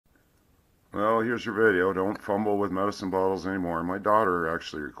Well, here's your video. Don't fumble with medicine bottles anymore. My daughter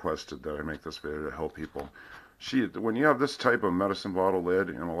actually requested that I make this video to help people. When you have this type of medicine bottle lid,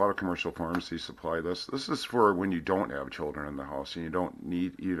 and a lot of commercial pharmacies supply this, this is for when you don't have children in the house and you don't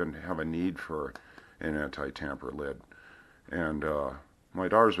even have a need for an anti-tamper lid. And my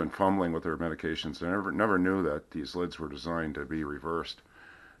daughter's been fumbling with her medications and never knew that these lids were designed to be reversed.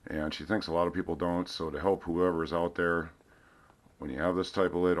 And she thinks a lot of people don't. So to help whoever's out there, when you have this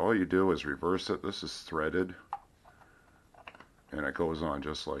type of lid, all you do is reverse it. This is threaded, and it goes on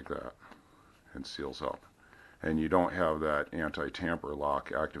just like that and seals up. And you don't have that anti-tamper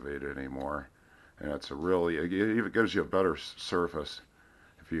lock activated anymore. And it even gives you a better surface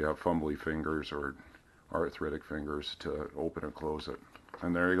if you have fumbly fingers or arthritic fingers to open and close it.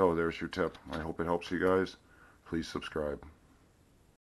 And there you go. There's your tip. I hope it helps you guys. Please subscribe.